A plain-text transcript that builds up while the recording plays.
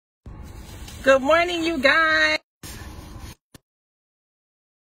Good morning, you guys.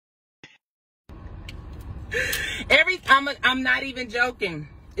 I'm not even joking.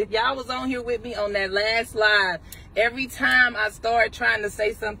 If y'all was on here with me on that last live, every time I start trying to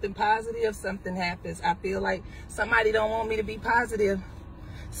say something positive, something happens. I feel like somebody don't want me to be positive.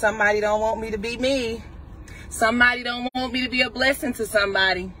 Somebody don't want me to be me. Somebody don't want me to be a blessing to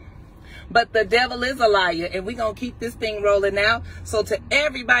somebody. But the devil is a liar, and we're going to keep this thing rolling out. So to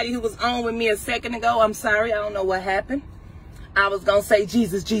everybody who was on with me a second ago, I'm sorry. I don't know what happened. I was going to say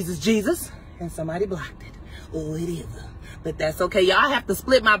Jesus, Jesus, Jesus, and somebody blocked it. Oh, it is. But that's okay. Y'all have to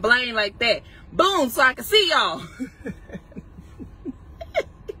split my brain like that. Boom, so I can see y'all.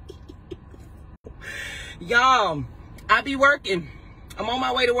 Y'all, I be working. I'm on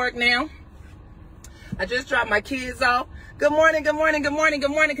my way to work now. I just dropped my kids off. Good morning, good morning, good morning, good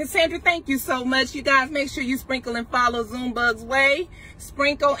morning. Cassandra, thank you so much. You guys, make sure you sprinkle and follow Zoombugs Way.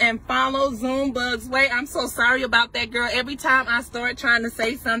 Sprinkle and follow Zoombugs Way. I'm so sorry about that, girl. Every time I start trying to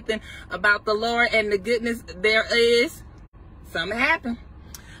say something about the Lord and the goodness there is, something happen.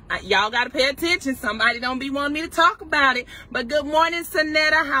 Y'all got to pay attention. Somebody don't be wanting me to talk about it. But good morning,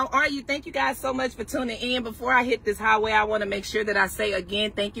 Sonetta. How are you? Thank you guys so much for tuning in. Before I hit this highway, I want to make sure that I say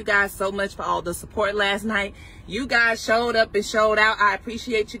again, thank you guys so much for all the support last night. You guys showed up and showed out. I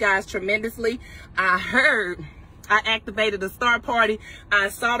appreciate you guys tremendously. I activated a star party. I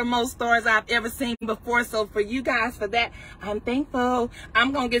saw the most stars I've ever seen before. So for you guys, for that, I'm thankful.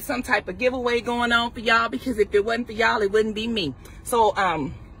 I'm going to get some type of giveaway going on for y'all, because if it wasn't for y'all, it wouldn't be me. So,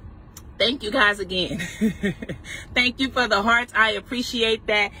 thank you guys again. Thank you for the hearts. I appreciate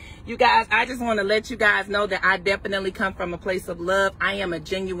that. You guys, I just want to let you guys know that I definitely come from a place of love. I am a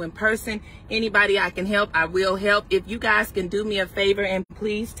genuine person. Anybody I can help, I will help. If you guys can do me a favor and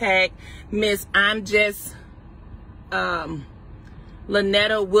please tag Miss I'm Just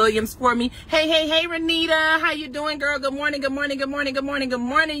Lynetta Williams for me. Hey, Renita. How you doing, girl? Good morning, good morning, good morning, good morning, good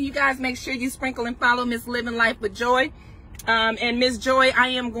morning. You guys, make sure you sprinkle and follow Miss Living Life with Joy. And Miss Joy, I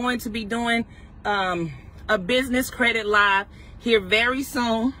am going to be doing a business credit live here very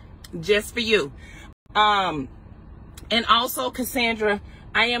soon, just for you. And also, Cassandra,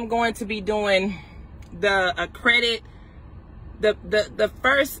 I am going to be doing the credit, the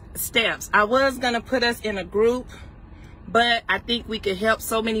first steps. I was going to put us in a group, but I think we could help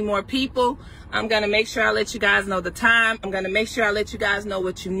so many more people. I'm going to make sure I let you guys know the time. I'm going to make sure I let you guys know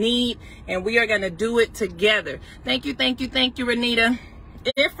what you need. And we are going to do it together. Thank you, thank you, thank you, Renita.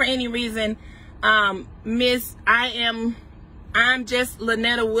 If for any reason, Miss I'm Just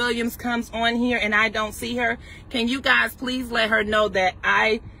Lynetta Williams comes on here and I don't see her, can you guys please let her know that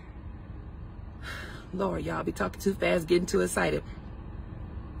Lord, y'all be talking too fast, getting too excited.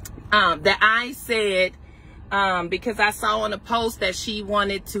 That I said, because I saw on a post that she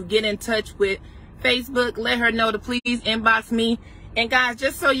wanted to get in touch with Facebook, let her know to please inbox me. And guys,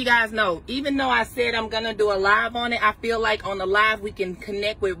 just so you guys know, even though I said I'm going to do a live on it, I feel like on the live we can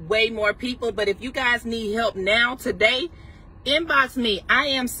connect with way more people. But if you guys need help now, today, inbox me. I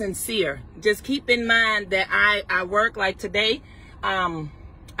am sincere. Just keep in mind that I work like today. I'm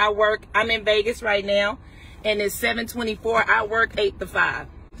in Vegas right now, and it's 7:24. I work 8 to 5.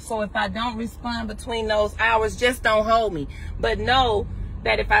 So if I don't respond between those hours, just don't hold me. But know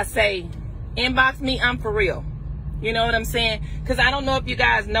that if I say inbox me, I'm for real. You know what I'm saying? Because I don't know if you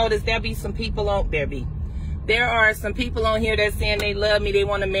guys noticed, there are some people on here that saying they love me, they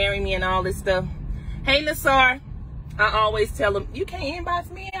want to marry me and all this stuff. Hey, Nassar, I always tell them, you can't inbox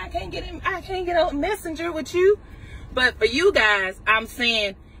me. I can't get a messenger with you. But for you guys, I'm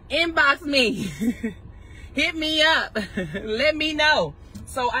saying inbox me. Hit me up. Let me know.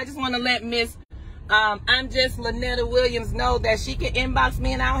 So I just want to let Miss I'm Just Lynetta Williams know that she can inbox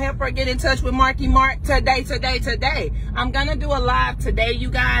me and I'll help her get in touch with Marky Mark today. I'm going to do a live today, you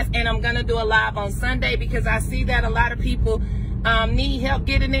guys, and I'm going to do a live on Sunday because I see that a lot of people need help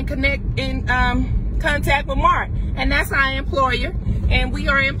getting in contact with Mark. And that's our employer, and we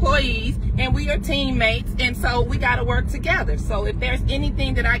are employees, and we are teammates, and so we got to work together. So if there's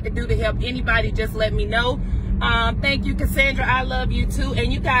anything that I could do to help anybody, just let me know. Thank you, Cassandra. I love you too.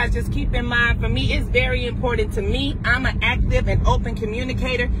 And you guys just keep in mind, for me, it's very important to me. I'm an active and open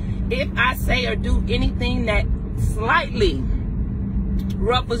communicator. If I say or do anything that slightly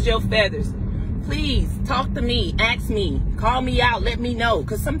ruffles your feathers, please talk to me, ask me, call me out, let me know.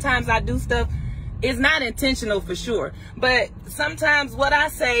 Because sometimes I do stuff, it's not intentional for sure. But sometimes what I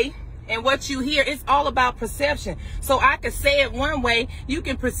say and what you hear, it's all about perception. So I could say it one way, you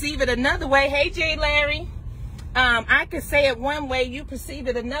can perceive it another way. Hey, Jay Larry. I could say it one way, you perceive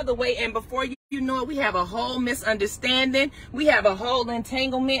it another way, and before you you know it, we have a whole misunderstanding. We have a whole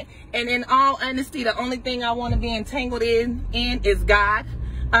entanglement. And in all honesty, the only thing I want to be entangled in is God.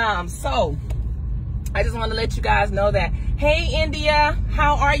 So I just want to let you guys know that. Hey, India,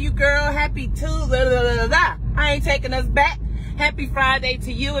 how are you, girl? Happy Tuesday. I ain't taking us back. Happy Friday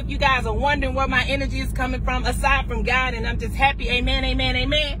to you. If you guys are wondering where my energy is coming from, aside from God, and I'm just happy. Amen, amen,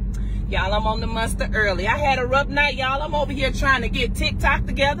 amen. Y'all, I'm on the muster early. I had a rough night, y'all. I'm over here trying to get TikTok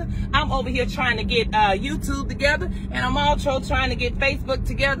together. I'm over here trying to get YouTube together. And I'm also trying to get Facebook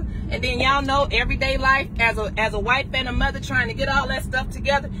together. And then y'all know everyday life as a wife and a mother trying to get all that stuff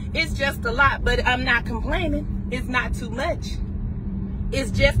together. It's just a lot, but I'm not complaining. It's not too much.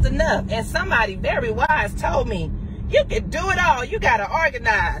 It's just enough. And somebody very wise told me, you can do it all. You got to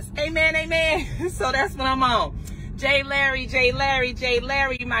organize. Amen, amen. So that's what I'm on. J. Larry,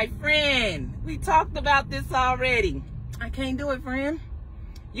 my friend. We talked about this already. I can't do it, friend.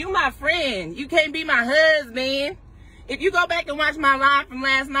 You my friend. You can't be my husband. If you go back and watch my live from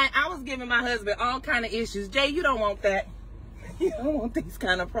last night, I was giving my husband all kind of issues. Jay, you don't want that. You don't want these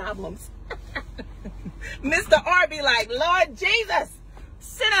kind of problems. Mr. R be like, Lord Jesus,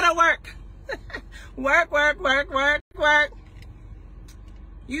 sit at a work. Work.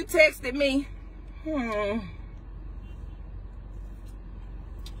 You texted me.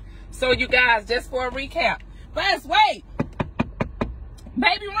 So you guys, just for a recap. First, wait.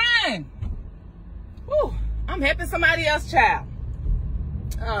 Baby, run. Woo, I'm helping somebody else, child.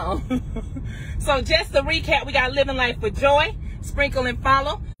 Oh. So just to recap, we got Living Life with Joy, sprinkle and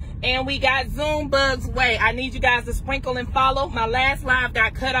follow. And we got Zoom Bugs Way. I need you guys to sprinkle and follow. My last live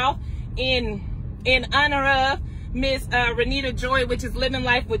got cut off in honor of Miss Renita Joy, which is Living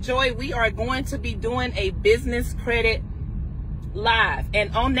Life with Joy. We are going to be doing a business credit live,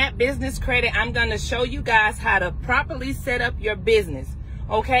 and on that business credit, I'm going to show you guys how to properly set up your business.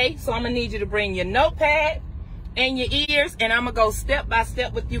 Okay, so I'm gonna need you to bring your notepad and your ears, and I'm gonna go step by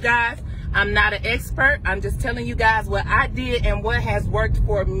step with you guys. I'm not an expert. I'm just telling you guys what I did and what has worked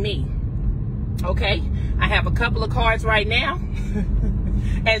for me. Okay, I have a couple of cards right now.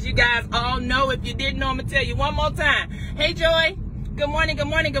 As you guys all know, if you didn't know, I'm gonna tell you one more time. Hey, Joy. Good morning.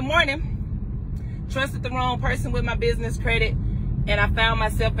 Trusted the wrong person with my business credit, and I found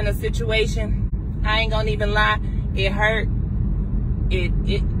myself in a situation. I ain't gonna even lie. It hurt.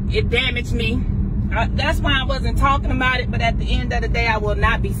 It damaged me. That's why I wasn't talking about it. But at the end of the day, I will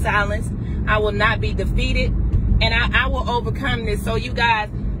not be silenced. I will not be defeated, and I will overcome this. So you guys,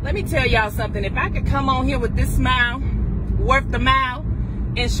 let me tell y'all something. If I could come on here with this smile, worth the mile,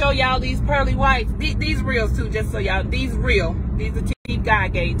 and show y'all these pearly whites, these reals too, just so y'all, these real, these are teeth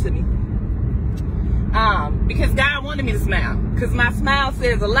God gave to me. Because God wanted me to smile, because my smile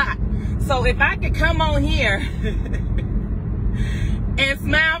says a lot. So if I could come on here and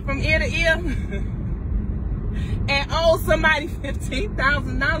smile from ear to ear and owe somebody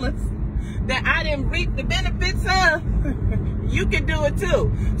 $15,000 that I didn't reap the benefits of, you can do it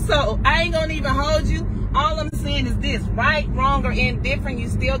too. So I ain't gonna even hold you. All I'm saying is this: right, wrong, or indifferent, you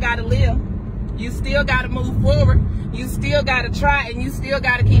still gotta live. You still gotta move forward. You still gotta try, and you still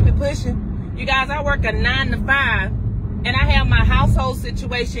gotta keep it pushing. You guys, I work a 9 to 5, and I have my household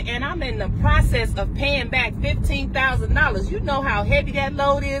situation, and I'm in the process of paying back $15,000. You know how heavy that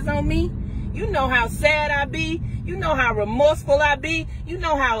load is on me. You know how sad I be. You know how remorseful I be. You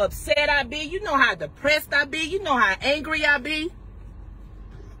know how upset I be. You know how depressed I be. You know how angry I be.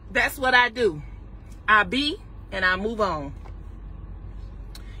 That's what I do. I be, and I move on.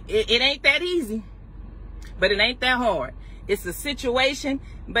 It ain't that easy, but it ain't that hard. It's a situation,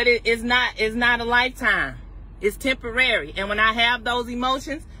 but it's not a lifetime. It's temporary. And when I have those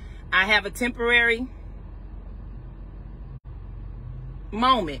emotions, I have a temporary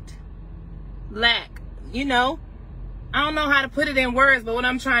moment. Lack. You know, I don't know how to put it in words, but what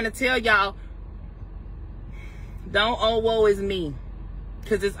I'm trying to tell y'all, don't oh woe is me.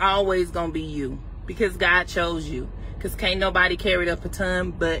 Because it's always going to be you. Because God chose you. Because can't nobody carry the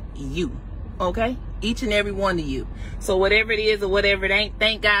baton but you. Okay? Each and every one of you. So whatever it is or whatever it ain't,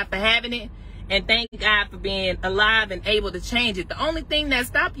 thank God for having it. And thank God for being alive and able to change it. The only thing that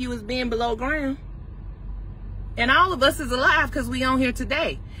stopped you is being below ground. And all of us is alive because we on here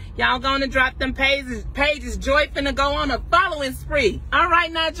today. Y'all gonna drop them pages. Joy finna go on a following spree. All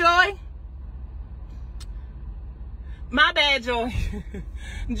right now, Joy. My bad, Joy.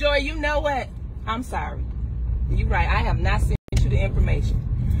 Joy, you know what? I'm sorry. You're right. I have not sent you the information.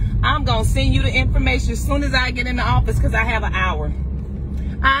 I'm going to send you the information as soon as I get in the office because I have an hour.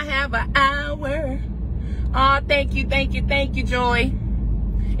 I have an hour. Oh, thank you, Joy.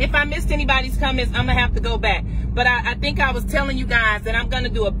 If I missed anybody's comments, I'm going to have to go back. But I think I was telling you guys that I'm going to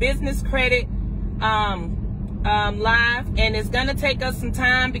do a business credit live, and it's gonna take us some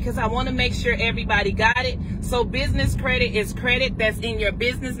time because I want to make sure everybody got it. So business credit is credit that's in your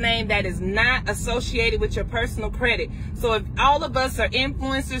business name that is not associated with your personal credit. So if all of us are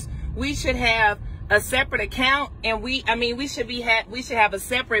influencers, we should have a separate account, and we should have a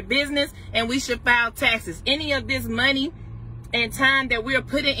separate business, and we should file taxes. Any of this money and time that we're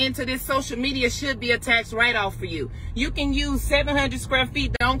putting into this social media should be a tax write-off for you. You can use 700 square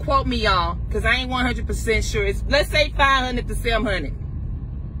feet. Don't quote me, y'all, because I ain't 100% sure. Let's say 500 to 700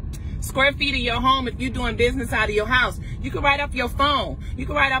 square feet of your home. If you're doing business out of your house, you can write off your phone. You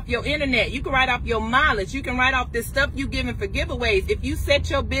can write off your internet. You can write off your mileage. You can write off this stuff you giving for giveaways. If you set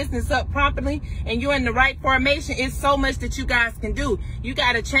your business up properly and you're in the right formation, it's so much that you guys can do. You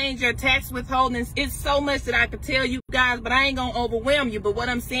got to change your tax withholdings. It's so much that I could tell you guys, but I ain't going to overwhelm you. But what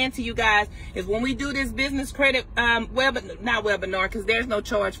I'm saying to you guys is when we do this business credit, not webinar, because there's no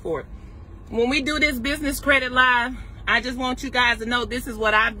charge for it. When we do this business credit live, I just want you guys to know this is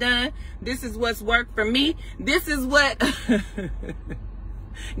what I've done. This is what's worked for me. This is what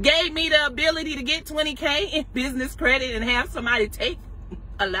gave me the ability to get 20K in business credit and have somebody take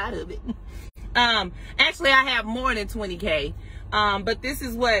a lot of it. Actually, I have more than 20K. But this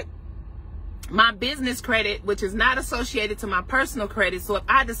is what my business credit, which is not associated to my personal credit. So if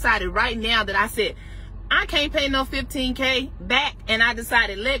I decided right now that I said, I can't pay no 15K back, and I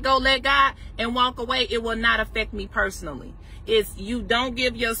decided let go, let God, and walk away, it will not affect me personally. It's you don't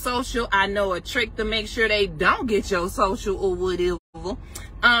give your social. I know a trick to make sure they don't get your social or whatever.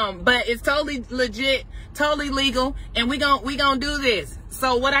 But it's totally legit, totally legal, and we gonna do this.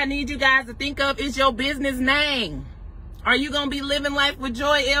 So what I need you guys to think of is your business name. Are you gonna be Living Life with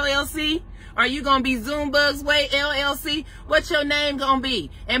Joy LLC? Are you going to be Zoombugs Way LLC? What's your name going to be?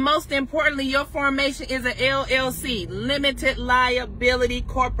 And most importantly, your formation is an LLC, Limited Liability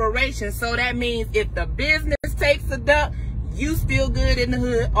Corporation. So that means if the business takes a duck, you still good in the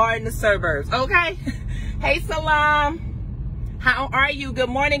hood or in the suburbs. Okay? Hey, Salam. How are you? Good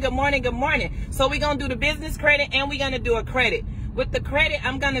morning, good morning, good morning. So we're going to do the business credit, and we're going to do a credit. With the credit,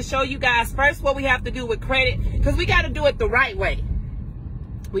 I'm going to show you guys first what we have to do with credit, because we got to do it the right way.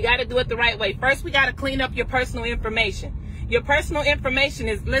 We got to do it the right way. First, we got to clean up your personal information. Your personal information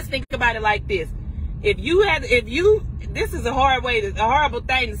is, let's think about it like this. This is a horrible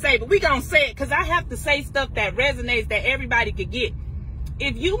thing to say, but we going to say it because I have to say stuff that resonates, that everybody could get.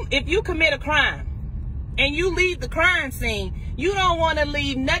 If you commit a crime and you leave the crime scene, you don't want to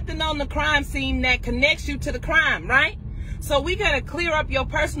leave nothing on the crime scene that connects you to the crime, right? So we got to clear up your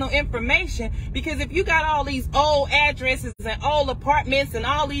personal information, because if you got all these old addresses and old apartments and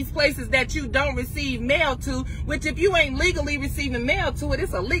all these places that you don't receive mail to, which if you ain't legally receiving mail to it,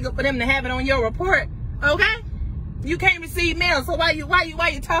 it's illegal for them to have it on your report. Okay? You can't receive mail, so why you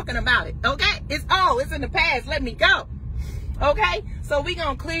talking about it? Okay? It's in the past. Let me go. Okay? So we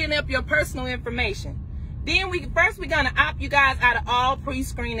going to clean up your personal information. Then we're going to opt you guys out of all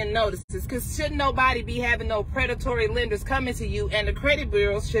pre-screening notices, because should nobody be having no predatory lenders coming to you, and the credit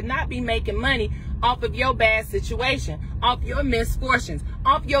bureaus should not be making money off of your bad situation, off your misfortunes,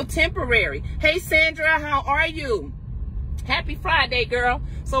 off your temporary. Hey, Sandra, how are you? Happy Friday, girl.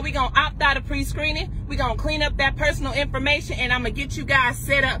 So we're going to opt out of pre-screening. We're going to clean up that personal information, and I'm going to get you guys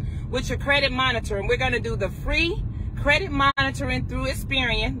set up with your credit monitoring. We're going to do the free credit monitoring through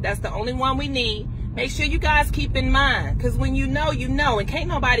Experian. That's the only one we need. Make sure you guys keep in mind, because when you know, and can't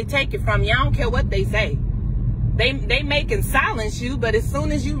nobody take it from you. I don't care what they say. They may can silence you, but as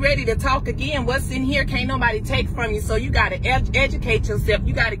soon as you ready to talk again, what's in here can't nobody take from you. So you got to educate yourself.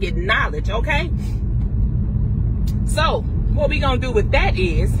 You got to get knowledge, okay? So what we going to do with that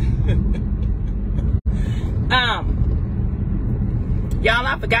is, y'all,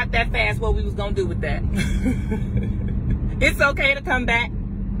 I forgot that fast what we was going to do with that. It's okay to come back.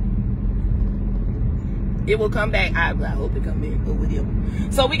 It will come back. I hope it come in. Go with you.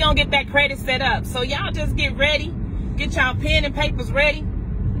 So we're going to get that credit set up. So y'all just get ready. Get y'all pen and papers ready.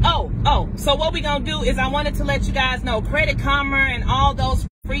 So what we're going to do is I wanted to let you guys know Credit Karma and all those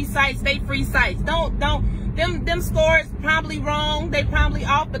free sites, they free sites. Them scores probably wrong. They probably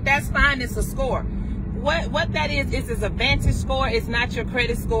off, but that's fine. It's a score. What that is a Vantage score. It's not your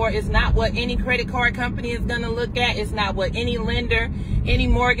credit score. It's not what any credit card company is going to look at. It's not what any lender, any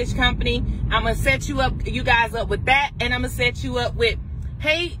mortgage company. I'm going to set you guys up with that. And I'm going to set you up with,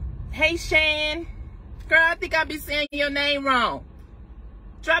 hey, Shan. Girl, I think I be saying your name wrong.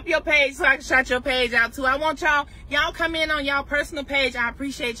 Drop your page so I can shout your page out too. I want y'all come in on y'all personal page. I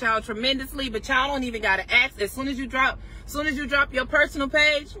appreciate y'all tremendously, but y'all don't even got to ask. As soon as you drop your personal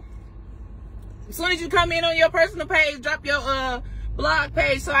page, as soon as you come in on your personal page, drop your blog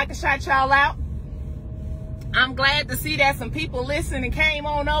page so I can shout y'all out. I'm glad to see that some people listened and came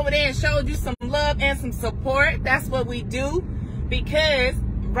on over there and showed you some love and some support. That's what we do, because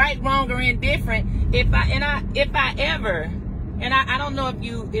right, wrong, or indifferent, I don't know if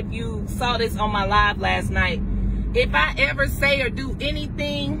you saw this on my live last night. If I ever say or do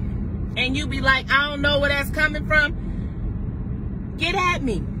anything and you be like, I don't know where that's coming from, get at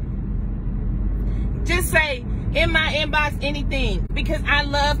me. Just say in my inbox anything, because I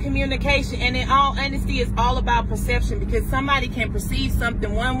love communication, and in all honesty, it's all about perception, because somebody can perceive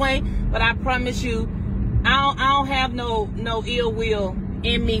something one way, but I promise you, I don't have no ill will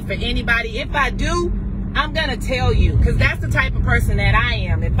in me for anybody. If I do, I'm gonna tell you, because that's the type of person that I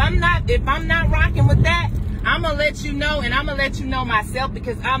am. If I'm not rocking with that, I'm gonna let you know, and I'm gonna let you know myself,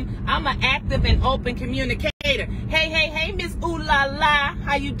 because I'm an active and open communicator. Hey, Miss Ooh La La,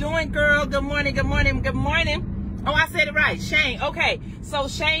 how you doing, girl? Good morning. Oh, I said it right, Shane. Okay, so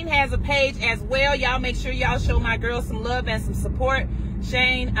Shane has a page as well. Y'all make sure y'all show my girl some love and some support.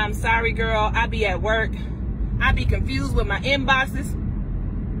 Shane, I'm sorry, girl. I be at work. I be confused with my inboxes,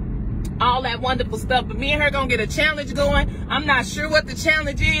 all that wonderful stuff. But me and her gonna get a challenge going. I'm not sure what the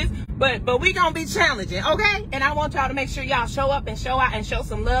challenge is, but we gonna be challenging, okay? And I want y'all to make sure y'all show up and show out and show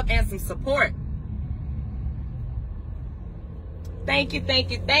some love and some support. Thank you.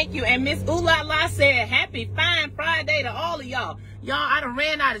 And Miss Ooh La La said, happy fine Friday to all of y'all. Y'all, I done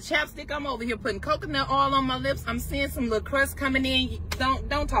ran out of chapstick. I'm over here putting coconut oil on my lips. I'm seeing some little crust coming in.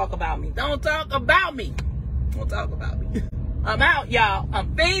 Don't talk about me. Don't talk about me. I'm out, y'all.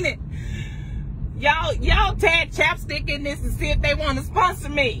 I'm fiending. Y'all tag chapstick in this and see if they want to sponsor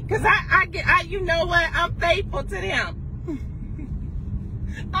me. Cause I you know what? I'm faithful to them.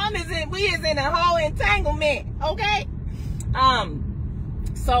 We is in a whole entanglement, okay?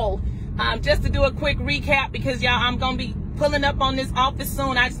 Just to do a quick recap, because y'all, I'm gonna be pulling up on this office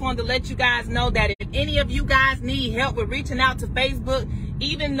soon. I just wanted to let you guys know that if any of you guys need help with reaching out to Facebook,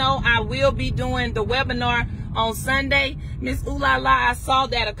 even though I will be doing the webinar on Sunday, Miss Ooh La La, I saw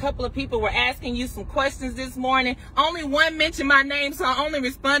that a couple of people were asking you some questions this morning. Only one mentioned my name, so I only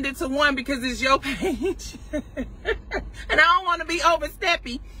responded to one because it's your page. And I don't want to be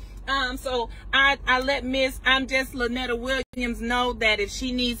oversteppy. So I let I'm just Lynetta Williams know that if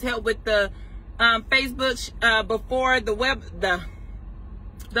she needs help with the Facebook before the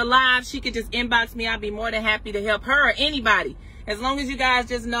live, she could just inbox me. I'll be more than happy to help her or anybody. As long as you guys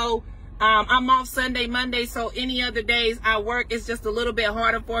just know, I'm off Sunday, Monday, so any other days I work, it's just a little bit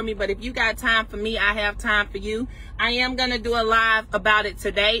harder for me. But if you got time for me, I have time for you. I am going to do a live about it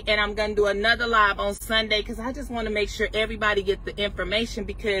today, and I'm going to do another live on Sunday, because I just want to make sure everybody gets the information,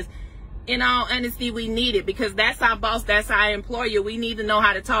 because in all honesty, we need it, because that's our boss, that's our employer. We need to know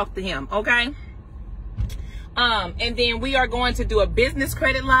how to talk to him, okay? And then we are going to do a business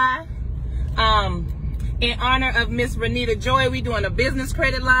credit live. In honor of Miss Renita Joy, we doing a business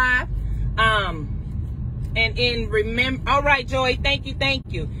credit live. All right, Joy, thank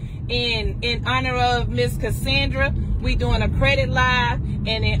you. In honor of Miss Cassandra, we doing a credit live.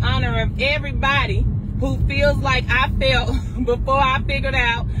 And in honor of everybody who feels like I felt before I figured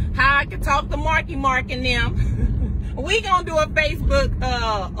out how I could talk to Marky Mark and them, we gonna do a Facebook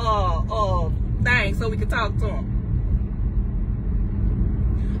thing so we can talk to them.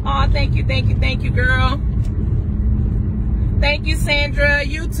 Oh, thank you, girl. Thank you, Sandra.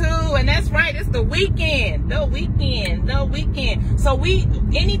 You too. And that's right, it's the weekend. So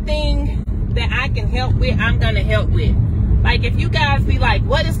anything that I can help with, I'm gonna help with. Like, if you guys be like,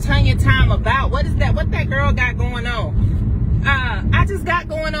 what is Tanya Time about? What is that? What that girl got going on? I just got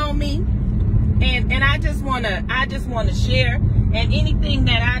going on me, and I just wanna share. And anything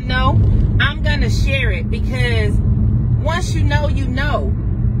that I know, I'm gonna share it, because once you know, you know.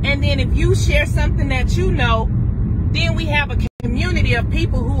 And then if you share something that you know, then we have a community of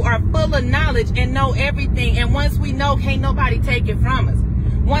people who are full of knowledge and know everything. And once we know, can't nobody take it from us.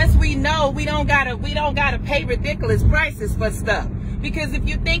 Once we know, we don't gotta pay ridiculous prices for stuff. Because if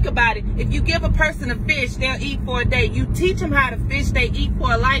you think about it, if you give a person a fish, they'll eat for a day. You teach them how to fish, they eat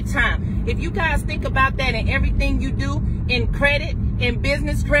for a lifetime. If you guys think about that in everything you do, in credit, in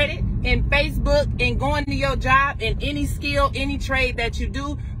business credit, in Facebook, in going to your job, in any skill, any trade that you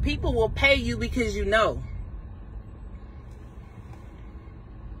do, people will pay you because you know.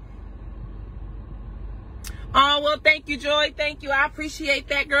 Oh, well, thank you, Joy. Thank you. I appreciate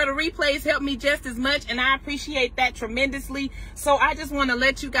that, girl. The replays help me just as much, and I appreciate that tremendously. So I just want to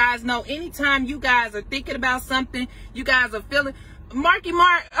let you guys know, anytime you guys are thinking about something, you guys are feeling... Marky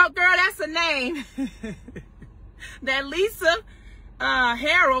Mark, oh, girl, that's a name that Lisa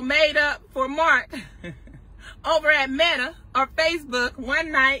Harrell made up for Mark over at Meta or Facebook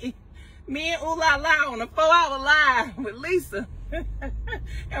one night. Me and Ooh La La on a 4-hour live with Lisa.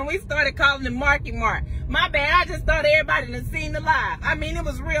 And we started calling him Marky Mark. My bad, I just thought everybody had seen the live. I mean, it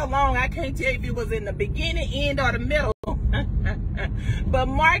was real long. I can't tell if it was in the beginning, end, or the middle. But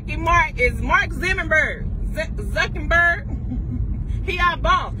Marky Mark is Mark Zuckerberg. He our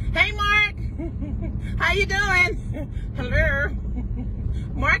boss. Hey, Mark. How you doing? Hello.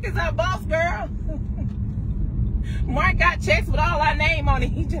 Mark is our boss, girl. Mark got checks with all our name on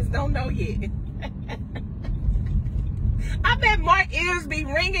it. He just don't know yet. I bet Mark ears be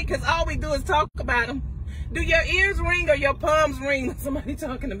ringing because all we do is talk about him. Do your ears ring or your palms ring when somebody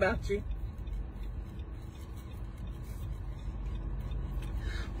talking about you?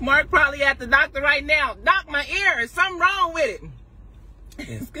 Mark probably at the doctor right now. Doc, my ear, is something wrong with it?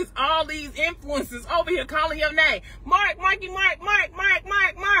 It's because all these influencers over here calling your name. Mark, Marky Mark, Mark, Mark,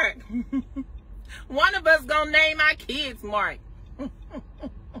 Mark, Mark. One of us gonna name our kids Mark.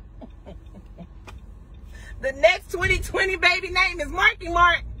 The next 2020 baby name is Marky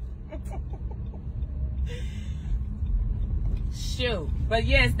Mark. Shoot. But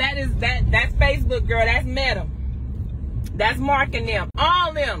yes, that's Facebook, girl. That's Meta. That's Mark and them.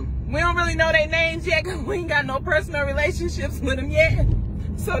 All them. We don't really know their names yet because we ain't got no personal relationships with them yet.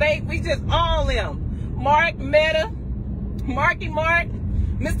 So we just all them. Mark, Meta, Marky Mark,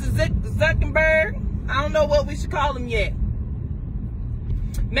 Mr. Zuckerberg. I don't know what we should call him yet.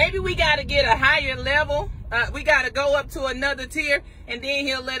 Maybe we got to get a higher level. We got to go up to another tier, and then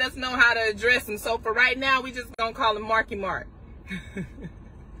he'll let us know how to address him. So for right now, we just going to call him Marky Mark.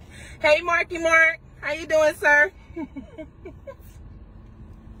 Hey, Marky Mark. How you doing, sir?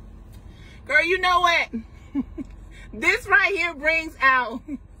 Girl, you know what? This right here brings out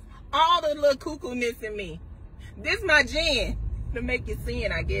all the little cuckoo-ness in me. This my gin to make you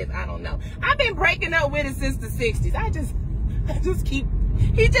sin, I guess. I don't know. I've been breaking up with it since the 60s.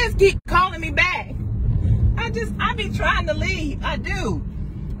 He just keep calling me back. I be trying to leave. I do.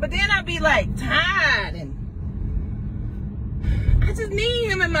 But then I be like tired and I just need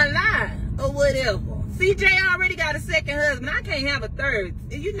him in my life or whatever. CJ already got a second husband. I can't have a third.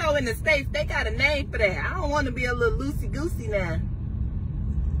 You know, in the States, they got a name for that. I don't want to be a little loosey-goosey now.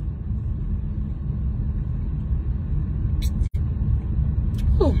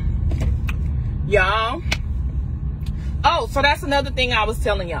 Y'all. Oh, so that's another thing I was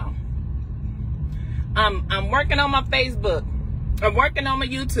telling y'all. I'm working on my Facebook. I'm working on my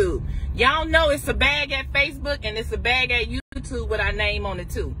YouTube. Y'all know it's a bag at Facebook and it's a bag at YouTube with our name on it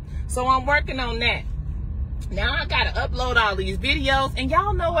too. So I'm working on that. Now I gotta upload all these videos, and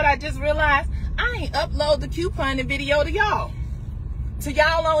y'all know what I just realized? I ain't upload the couponing video to y'all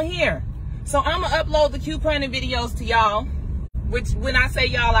on here. So I'm gonna upload the couponing videos to y'all, which when I say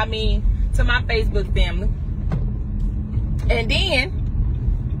y'all, I mean to my Facebook family. And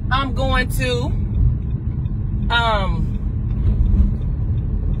then I'm going to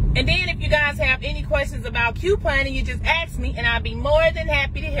and then if you guys have any questions about couponing, you just ask me and I'll be more than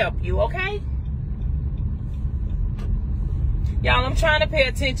happy to help you, okay? Y'all, I'm trying to pay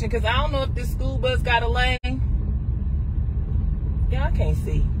attention because I don't know if this school bus got a lane. Yeah, I can't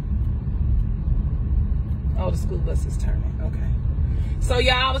see. Oh, the school bus is turning. Okay. So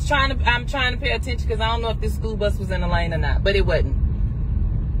y'all, I'm trying to pay attention because I don't know if this school bus was in the lane or not, but it wasn't.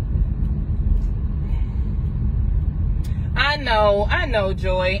 I know,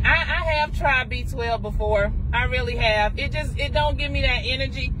 Joy. I have tried B12 before. I really have. It don't give me that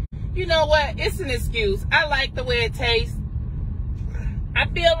energy. You know what? It's an excuse. I like the way it tastes. I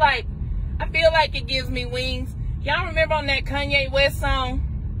feel like it gives me wings. Y'all remember on that Kanye West song?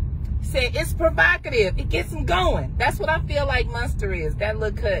 He said, it's provocative. It gets them going. That's what I feel like Monster is. That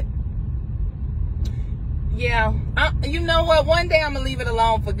little cut. Yeah. You know what? One day I'm going to leave it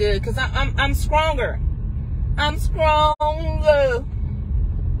alone for good because I'm stronger. I'm stronger.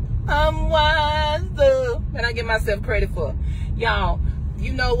 I'm wiser than I give myself credit for. Y'all,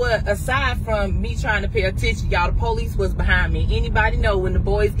 you know what? Aside from me trying to pay attention, y'all, the police was behind me. Anybody know when the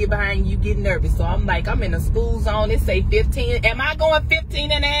boys get behind you, you get nervous. So I'm like, I'm in a school zone. It say 15. Am I going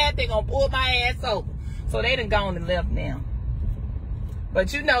 15 and a half? They're going to pull my ass over. So they done gone and left now.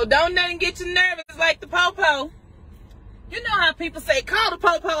 But you know, don't nothing get you nervous like the po-po. You know how people say, call the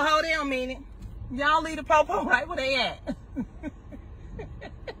po-po hoe. They don't mean it. Y'all leave the po-po right where they at.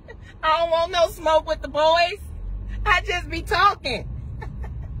 I don't want no smoke with the boys. I just be talking.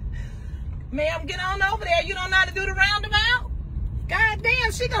 Ma'am, get on over there. You don't know how to do the roundabout? God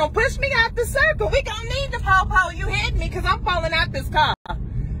damn, she gonna push me out the circle. We gonna need the po-po. You hit me because I'm falling out this car.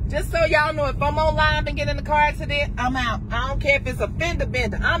 Just so y'all know, if I'm on live and get in the car accident, I'm out. I don't care if it's a fender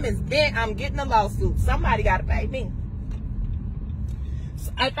bender. I'm as bent. I'm getting a lawsuit. Somebody gotta pay me.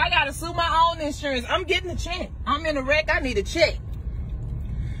 So If I gotta sue my own insurance, I'm getting a check. I'm in a wreck, I need a check.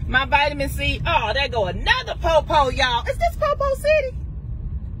 My vitamin C, oh, there go another Popo, y'all. Is this Popo City?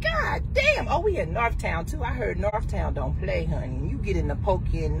 God damn. Oh, we in Northtown, too. I heard Northtown don't play, honey. You get in the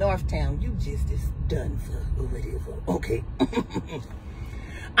pokey in Northtown, you just is done for whatever. Okay.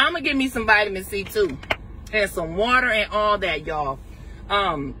 I'm gonna get me some vitamin C, too. And some water and all that, y'all.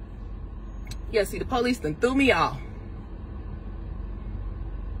 Yeah, see, the police done threw me off.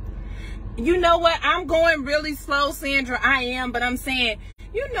 You know what? I'm going really slow, Sandra. I am, but I'm saying,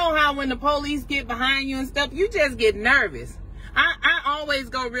 you know how when the police get behind you and stuff, you just get nervous. I always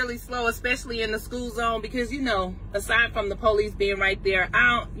go really slow, especially in the school zone, because, you know, aside from the police being right there,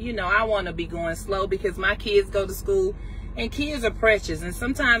 I want to be going slow because my kids go to school, and kids are precious, and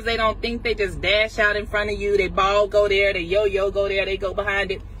sometimes they don't think, they just dash out in front of you. They ball go there, they yo-yo go there, they go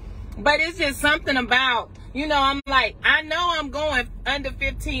behind it. But it's just something about, you know, I'm like, I know I'm going under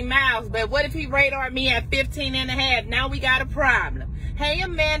 15 miles, but what if he radared me at 15 and a half? Now we got a problem. Hey,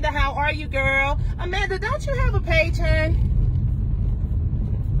 Amanda, how are you, girl? Amanda, don't you have a page, hon?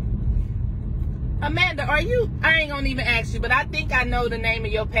 Amanda, are you, I ain't gonna even ask you, but I think I know the name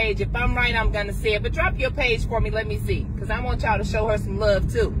of your page. If I'm right, I'm gonna say it. But drop your page for me, let me see. Because I want y'all to show her some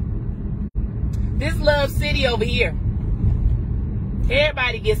love, too. This Love City over here.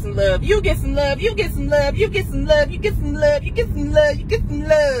 Everybody get some love. You get some love. You get some love. You get some love. You get some love. You get some love. You get some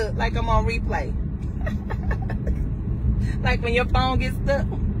love. Like I'm on replay. Like when your phone gets stuck.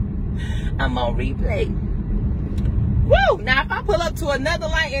 I'm on replay. Woo! Now, if I pull up to another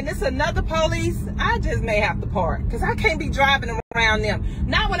light and it's another police, I just may have to park. Because I can't be driving around them.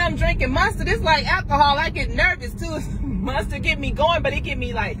 Not when I'm drinking Monster. It's like alcohol. I get nervous, too. Monster get me going, but it get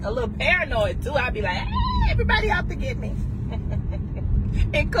me, like, a little paranoid, too. I be like, hey, everybody out to get me.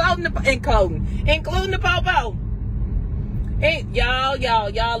 Including the Popo. Hey, y'all,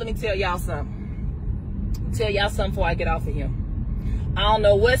 let me tell y'all something. Tell y'all something before I get off of here. I don't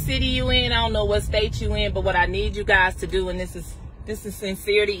know what city you in, I don't know what state you in, but what I need you guys to do, and this is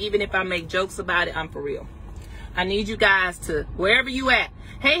sincerity, even if I make jokes about it, I'm for real. I need you guys to, wherever you at,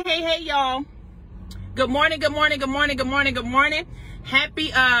 hey, y'all. Good morning, good morning, good morning, good morning, good morning.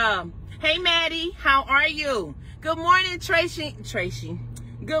 Happy, hey, Maddie, how are you? Good morning, Tracy.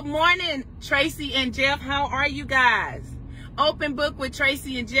 Good morning, Tracy and Jeff. How are you guys? Open book with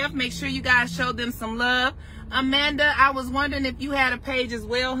Tracy and Jeff. Make sure you guys show them some love. Amanda, I was wondering if you had a page as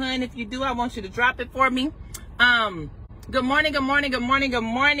well, hun. If you do, I want you to drop it for me. Good morning, good morning, good morning, good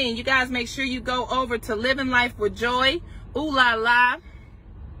morning. You guys make sure you go over to Living Life with Joy. Ooh la la.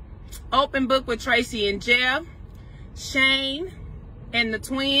 Open book with Tracy and Jeff. Shane and the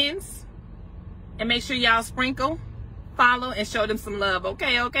twins. And make sure y'all sprinkle, follow, and show them some love.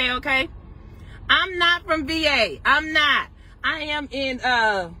 Okay. I'm not from VA. I'm not. I am in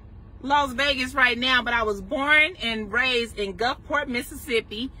Las Vegas right now, but I was born and raised in Gulfport,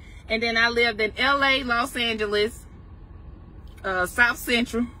 Mississippi. And then I lived in LA, Los Angeles, South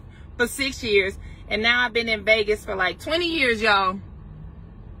Central for 6 years. And now I've been in Vegas for like 20 years, y'all.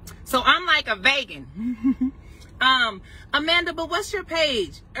 So I'm like a vegan. Amanda, but what's your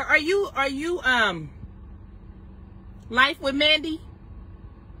page? Are you Life with Mandy?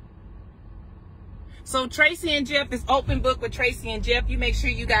 So Tracy and Jeff is open book with Tracy and Jeff. You make sure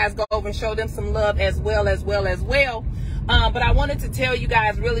you guys go over and show them some love as well. But I wanted to tell you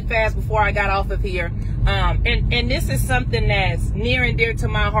guys really fast before I got off of here. And this is something that's near and dear to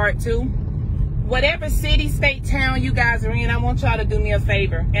my heart too. Whatever city, state, town you guys are in, I want y'all to do me a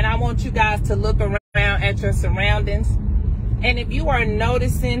favor. And I want you guys to look around at your surroundings. And if you are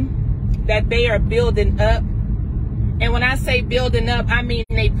noticing that they are building up, and when I say building up, I mean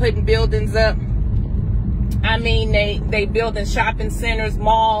they putting buildings up. I mean they building shopping centers,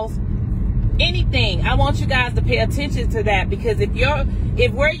 malls, anything. I want you guys to pay attention to that, because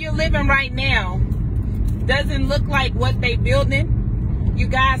if where you're living right now doesn't look like what they building, you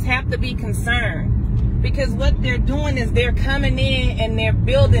guys have to be concerned, because what they're doing is they're coming in and they're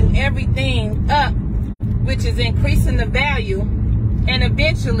building everything up, which is increasing the value, and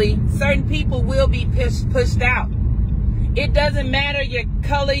eventually certain people will be pushed out. It doesn't matter your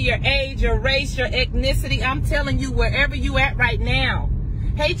color, your age, your race, your ethnicity. I'm telling you, wherever you at right now.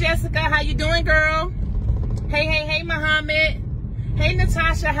 Hey, Jessica, how you doing, girl? Hey, Muhammad. Hey,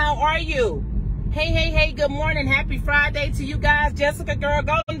 Natasha, how are you? Hey, good morning. Happy Friday to you guys. Jessica, girl,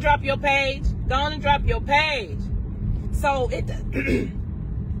 go and drop your page. So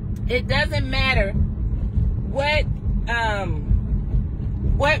it doesn't matter what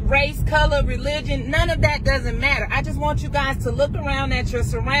what race, color, religion, none of that doesn't matter. I just want you guys to look around at your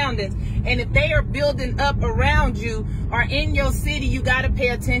surroundings. And if they are building up around you or in your city, you got to pay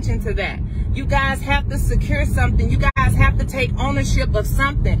attention to that. You guys have to secure something. You guys have to take ownership of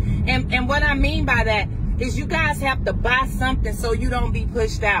something. And what I mean by that is you guys have to buy something so you don't be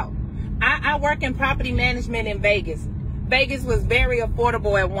pushed out. I work in property management in Vegas. Vegas was very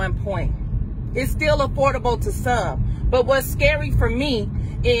affordable at one point. It's still affordable to some. But what's scary for me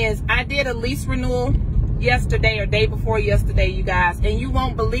is I did a lease renewal yesterday or day before yesterday, you guys, and you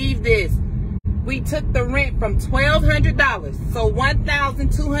won't believe this. We took the rent from $1,200, so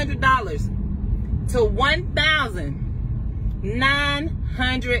 $1,200 to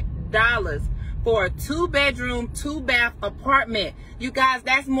 $1,900 for a 2-bedroom, 2-bath apartment. You guys,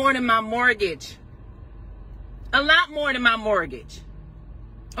 that's more than my mortgage. A lot more than my mortgage.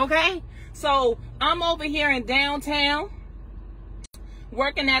 Okay? So I'm over here in downtown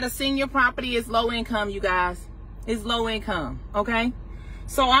working at a senior property. Is low income, you guys. It's low income. Okay?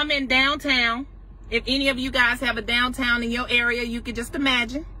 So I'm in downtown. If any of you guys have a downtown in your area, you can just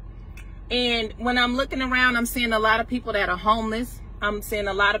imagine. And when I'm looking around, I'm seeing a lot of people that are homeless. I'm seeing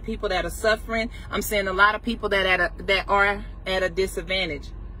a lot of people that are suffering. I'm seeing a lot of people that are at a disadvantage.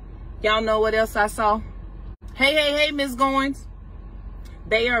 Y'all know what else I saw? Hey, Miss Goins.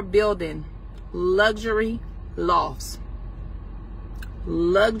 They are building luxury lofts.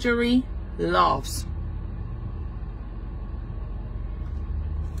 Luxury lofts.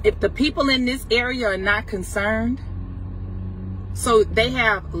 If the people in this area are not concerned, so they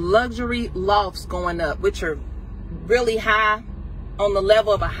have luxury lofts going up, which are really high, on the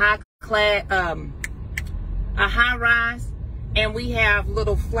level of a high class, a high rise, and we have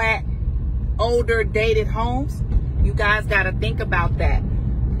little flat, older, dated homes. You guys got to think about that.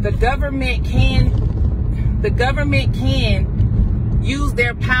 The government can use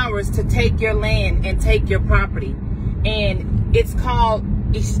their powers to take your land and take your property, and it's called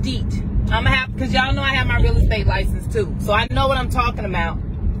estate. I'm gonna have, because y'all know I have my real estate license too, so I know what I'm talking about.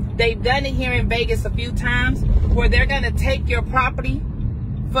 They've done it here in Vegas a few times where they're gonna take your property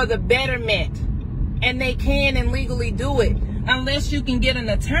for the betterment, and they can and legally do it. Unless you can get an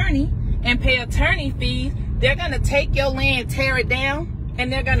attorney and pay attorney fees, they're gonna take your land, tear it down,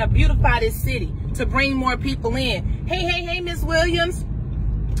 and they're gonna beautify this city to bring more people in. Hey, Miss Williams.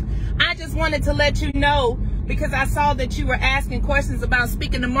 I just wanted to let you know, because I saw that you were asking questions about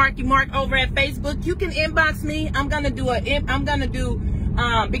speaking to Marky Mark over at Facebook. You can inbox me.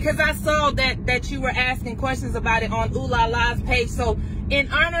 Because I saw that you were asking questions about it on Ooh La La's page. So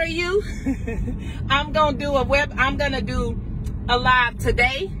in honor of you, I'm gonna do a live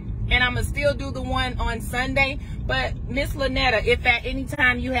today, and I'm gonna still do the one on Sunday. But Miss Lynetta, if at any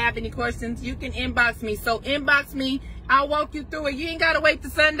time you have any questions, you can inbox me. So inbox me. I'll walk you through it. You ain't gotta wait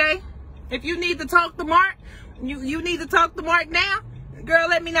till Sunday. If you need to talk to Mark, you need to talk to Mark now, girl,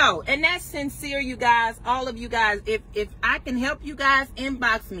 let me know. And that's sincere, you guys, all of you guys. If I can help you guys,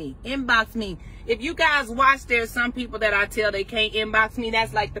 inbox me. If you guys watch, there's some people that I tell they can't inbox me.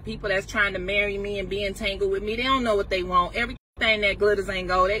 That's like the people that's trying to marry me and be entangled with me. They don't know what they want. Everything that glitters ain't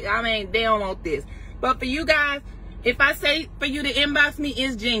gold. They don't want this. But for you guys, if I say for you to inbox me,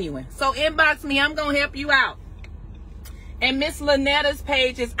 it's genuine. So inbox me. I'm gonna help you out. And Miss Lynetta's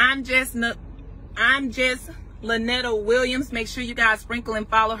page is I'm just Lynetta Williams. Make sure you guys sprinkle and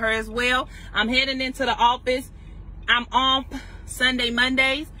follow her as well. I'm heading into the office. I'm off Sunday,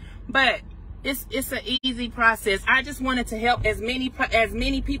 Mondays, but it's an easy process. I just wanted to help as many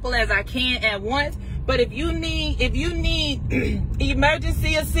people as I can at once. But if you need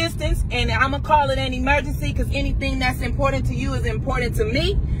emergency assistance, and I'm gonna call it an emergency because anything that's important to you is important to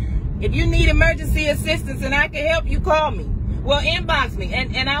me. If you need emergency assistance and I can help you, call me. Well, inbox me,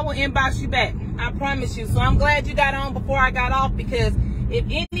 and I will inbox you back. I promise you. So I'm glad you got on before I got off, because if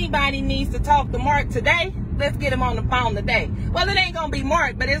anybody needs to talk to Mark today, let's get him on the phone today. Well, it ain't going to be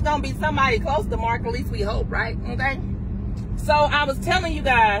Mark, but it's going to be somebody close to Mark. At least we hope, right? Okay? So I was telling you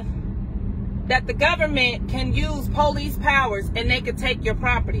guys that the government can use police powers and they could take your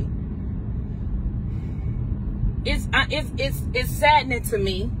property. It's saddening to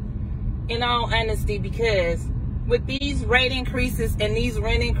me, in all honesty, because with these rate increases and these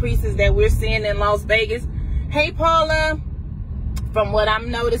rent increases that we're seeing in Las Vegas, hey Paula, from what I'm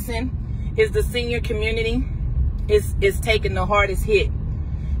noticing is the senior community is taking the hardest hit.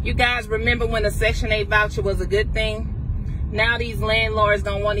 You guys remember when the Section 8 voucher was a good thing? Now these landlords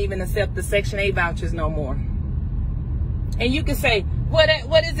don't want to even accept the Section 8 vouchers no more. And you can say, what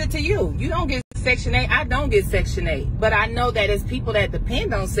is it to you? You don't get Section 8. I don't get Section 8. But I know that it's people that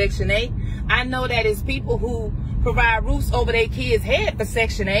depend on Section 8. I know that it's people who provide roofs over their kids' head for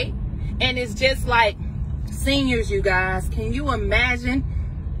Section 8. And it's just like seniors, you guys. Can you imagine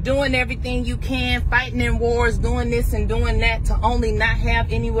doing everything you can, fighting in wars, doing this and doing that to only not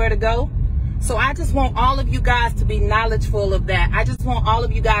have anywhere to go? So I just want all of you guys to be knowledgeable of that. I just want all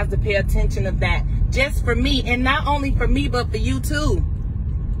of you guys to pay attention of that. Just for me, and not only for me, but for you too.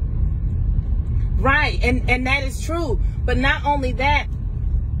 Right, and that is true. But not only that,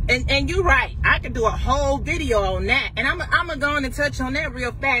 and you're right, I could do a whole video on that. And I'm gonna go on and touch on that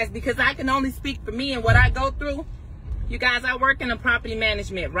real fast, because I can only speak for me and what I go through. You guys, I work in a property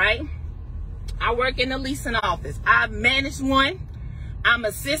management, right? I work in the leasing office. I've managed one. I'm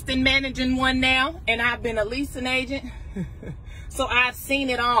assistant managing one now, and I've been a leasing agent. So I've seen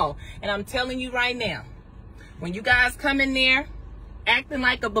it all. And I'm telling you right now, when you guys come in there acting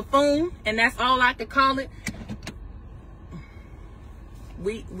like a buffoon, and that's all I could call it,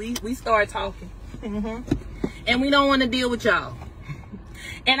 we start talking. And we don't want to deal with y'all.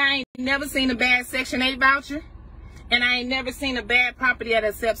 And I ain't never seen a bad Section 8 voucher, and I ain't never seen a bad property that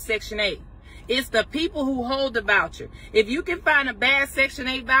accepts Section 8. It's the people who hold the voucher. If you can find a bad Section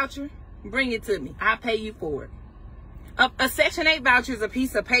 8 voucher, bring it to me. I'll pay you for it. A Section 8 voucher is a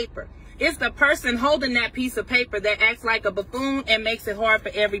piece of paper. It's the person holding that piece of paper that acts like a buffoon and makes it hard for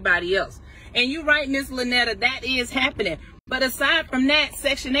everybody else. And you're right, Miss Lynetta, that is happening. But aside from that,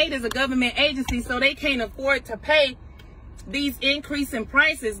 Section 8 is a government agency, so they can't afford to pay these increasing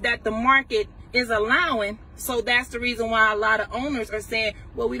prices that the market is allowing. So that's the reason why a lot of owners are saying,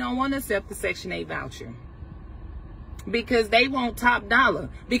 well, we don't want to accept the Section 8 voucher, because they want top dollar,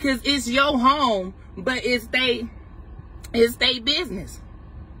 because it's your home, but it's they business.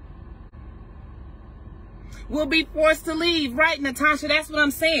 Will be forced to leave, right, Natasha? That's what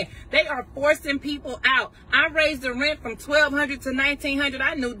I'm saying. They are forcing people out. I raised the rent from $1,200 to $1,900.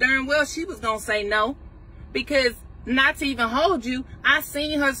 I knew darn well she was gonna say no, because not to even hold you, I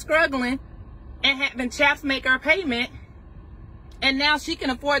seen her struggling and having Chaps make her payment, and now she can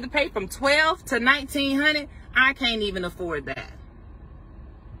afford to pay from $1,200 to $1,900. I can't even afford that.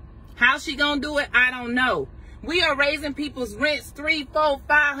 How she gonna do it? I don't know. We are raising people's rents $300, $400,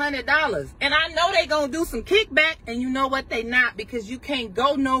 $500, and I know they gonna do some kickback, and you know what? They not, because you can't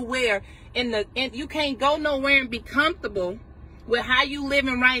go nowhere you can't go nowhere and be comfortable with how you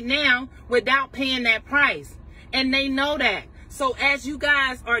living right now without paying that price, and they know that. So as you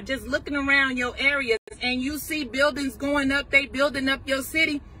guys are just looking around your areas and you see buildings going up, they building up your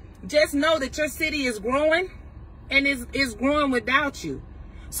city, just know that your city is growing, and is growing without you.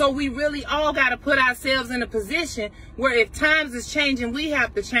 So we really all got to put ourselves in a position where if times is changing, we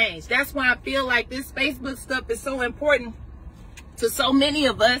have to change. That's why I feel like this Facebook stuff is so important to so many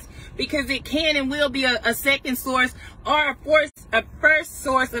of us, because it can and will be a second source or a first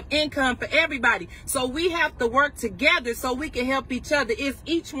source of income for everybody. So we have to work together so we can help each other. It's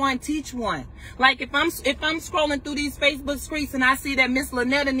each one teach one. Like if I'm scrolling through these Facebook streets and I see that Miss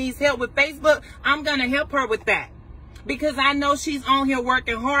Lynetta needs help with Facebook, I'm gonna help her with that, because I know she's on here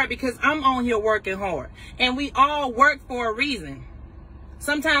working hard, because I'm on here working hard, and we all work for a reason.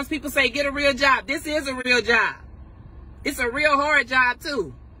 Sometimes people say get a real job. This is a real job. It's a real hard job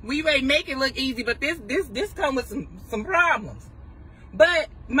too. We may make it look easy, but this come with some problems. But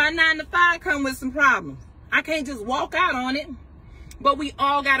my 9 to 5 come with some problems. I can't just walk out on it. But we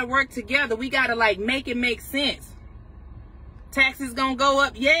all got to work together. We got to like make it make sense. Taxes gonna go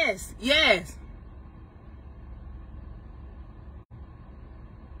up? Yes, yes.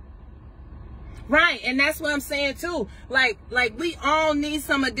 Right, and that's what I'm saying too. Like we all need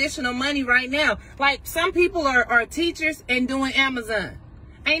some additional money right now. Like some people are teachers and doing Amazon.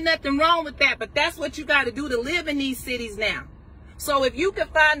 Ain't nothing wrong with that, but that's what you got to do to live in these cities now. So if you can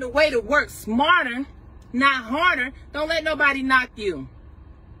find a way to work smarter, not harder, don't let nobody knock you.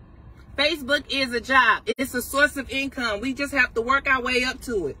 Facebook is a job. It's a source of income. We just have to work our way up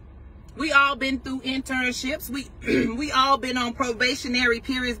to it. We all been through internships. We all been on probationary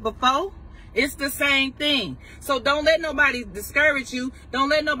periods before. It's the same thing. So don't let nobody discourage you. Don't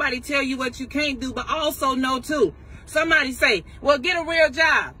let nobody tell you what you can't do, but also know too. Somebody say, well, get a real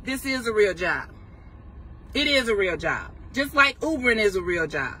job. This is a real job. It is a real job. Just like Ubering is a real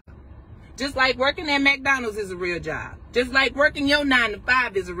job. Just like working at McDonald's is a real job. Just like working your 9 to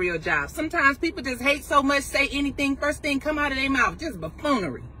 5 is a real job. Sometimes people just hate so much, say anything, first thing come out of their mouth, just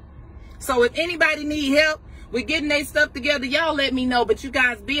buffoonery. So if anybody need help with getting their stuff together, y'all let me know. But you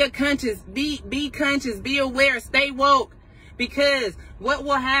guys be conscious, be conscious, be aware, stay woke. Because what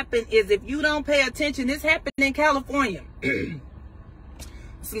will happen is if you don't pay attention, this happened in California.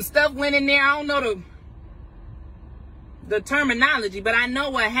 Some stuff went in there. I don't know the terminology, but I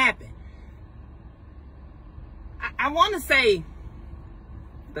know what happened. I want to say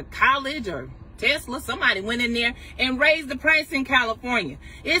the college or Tesla, somebody went in there and raised the price in California.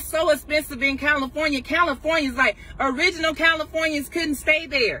 It's so expensive in California. California's like, original Californians couldn't stay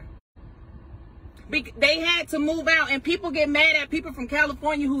there. They had to move out, and people get mad at people from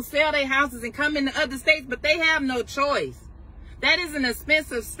California who sell their houses and come into other states, but they have no choice. That is an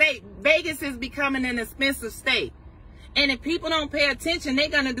expensive state. Vegas is becoming an expensive state. And if people don't pay attention, they're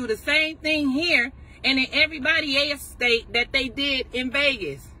going to do the same thing here and in everybody else's state that they did in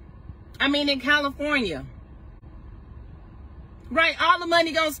Vegas. I mean, in California. Right, all the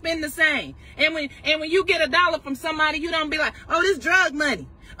money gonna spend the same. And when you get $1 from somebody, you don't be like, oh, this drug money.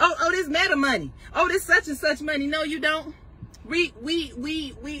 Oh, this meta money. Oh, this such and such money. No, you don't. We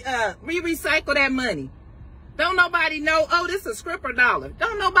recycle that money. Don't nobody know, oh, this is a scripper dollar.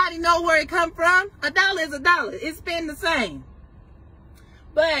 Don't nobody know where it come from. $1 is $1. It's spend the same.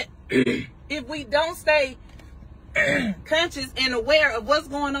 But if we don't stay conscious and aware of what's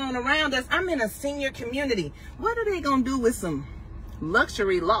going on around us, I'm in a senior community. What are they going to do with some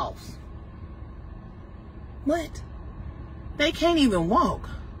luxury lofts? What? They can't even walk.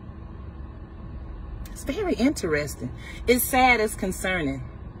 It's very interesting. It's sad, it's concerning.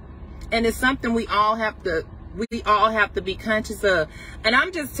 And it's something we all have to be conscious of. And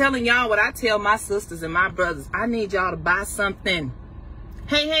I'm just telling y'all what I tell my sisters and my brothers. I need y'all to buy something.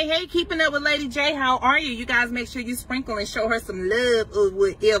 Hey, keeping up with Lady J, how are you? You guys make sure you sprinkle and show her some love or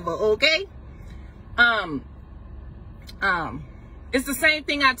whatever, okay? It's the same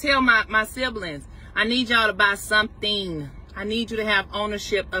thing I tell my siblings. I need y'all to buy something. I need you to have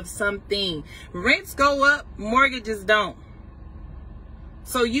ownership of something. Rents go up, mortgages don't.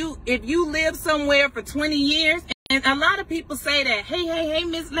 So if you live somewhere for 20 years, and a lot of people say that, hey,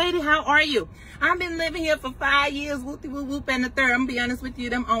 Miss Lady, how are you? I've been living here for 5 years, whoop, and the third. I'm gonna be honest with you,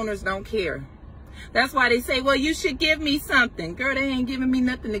 them owners don't care. That's why they say, well, you should give me something. Girl, they ain't giving me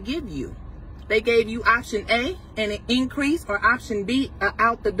nothing to give you. They gave you option A and an increase, or option B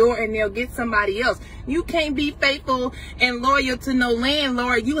out the door, and they'll get somebody else. You can't be faithful and loyal to no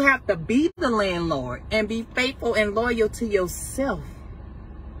landlord. You have to be the landlord and be faithful and loyal to yourself.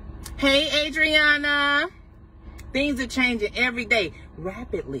 Hey, Adriana. Things are changing every day,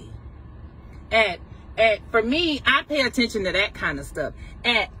 rapidly. For me, I pay attention to that kind of stuff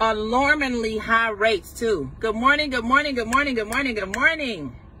at alarmingly high rates too. Good morning, good morning, good morning, good morning, good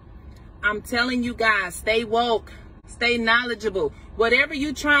morning. I'm telling you guys, stay woke, stay knowledgeable. Whatever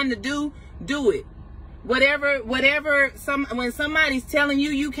you're trying to do, do it. When somebody's telling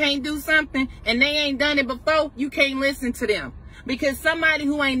you you can't do something and they ain't done it before, you can't listen to them. Because somebody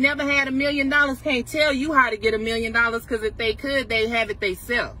who ain't never had $1 million can't tell you how to get $1 million, because if they could, they'd have it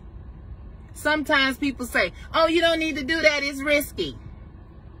themselves. Sometimes people say, oh, you don't need to do that, it's risky.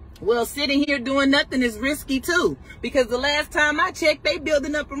 Well, sitting here doing nothing is risky too. Because the last time I checked, they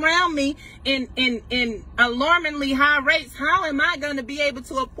building up around me in alarmingly high rates. How am I going to be able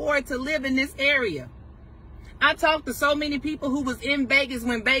to afford to live in this area? I talked to so many people who was in Vegas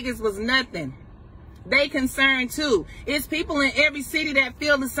when Vegas was nothing. They concerned too. It's people in every city that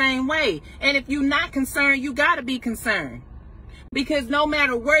feel the same way. And if you're not concerned, you got to be concerned. Because no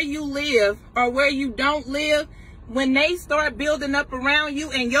matter where you live or where you don't live, when they start building up around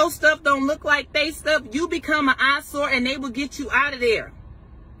you and your stuff don't look like they stuff, you become an eyesore and they will get you out of there.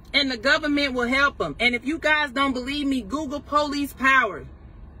 And the government will help them. And if you guys don't believe me, Google police powers.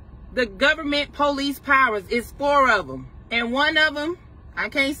 The government police powers is 4 of them. And one of them, I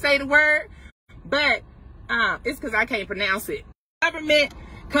can't say the word, but it's because I can't pronounce it. Government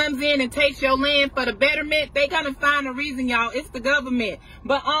comes in and takes your land for the betterment. They gotta find a reason, y'all. It's the government.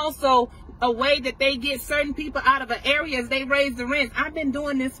 But also a way that they get certain people out of an area is they raise the rents. I've been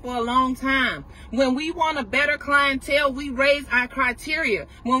doing this for a long time. When we want a better clientele, we raise our criteria.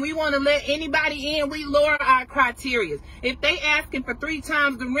 When we want to let anybody in, we lower our criteria. If they asking for 3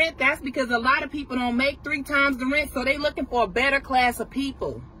 times the rent, that's because a lot of people don't make 3 times the rent, so they looking for a better class of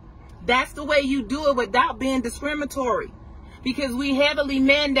people. That's the way you do it without being discriminatory, because we heavily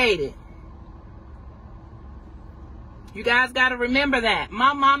mandated. You guys got to remember that.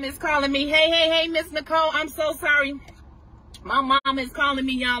 My mom is calling me. Hey, Miss Nicole, I'm so sorry. My mom is calling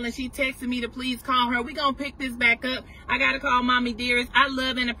me, y'all, and she texted me to please call her. We're going to pick this back up. I got to call Mommy Dearest. I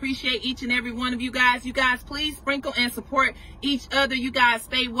love and appreciate each and every one of you guys. You guys, please sprinkle and support each other. You guys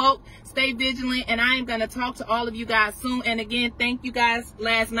stay woke, stay vigilant, and I am going to talk to all of you guys soon. And again, thank you guys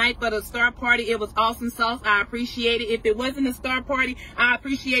last night for the star party. It was awesome sauce. I appreciate it. If it wasn't a star party, I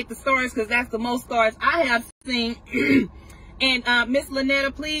appreciate the stars, because that's the most stars I have seen. And Miss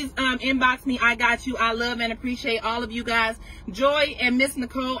Lynetta, please inbox me. I got you. I love and appreciate all of you guys. Joy and Miss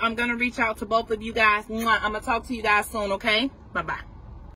Nicole, I'm going to reach out to both of you guys. I'm going to talk to you guys soon, okay? Bye-bye.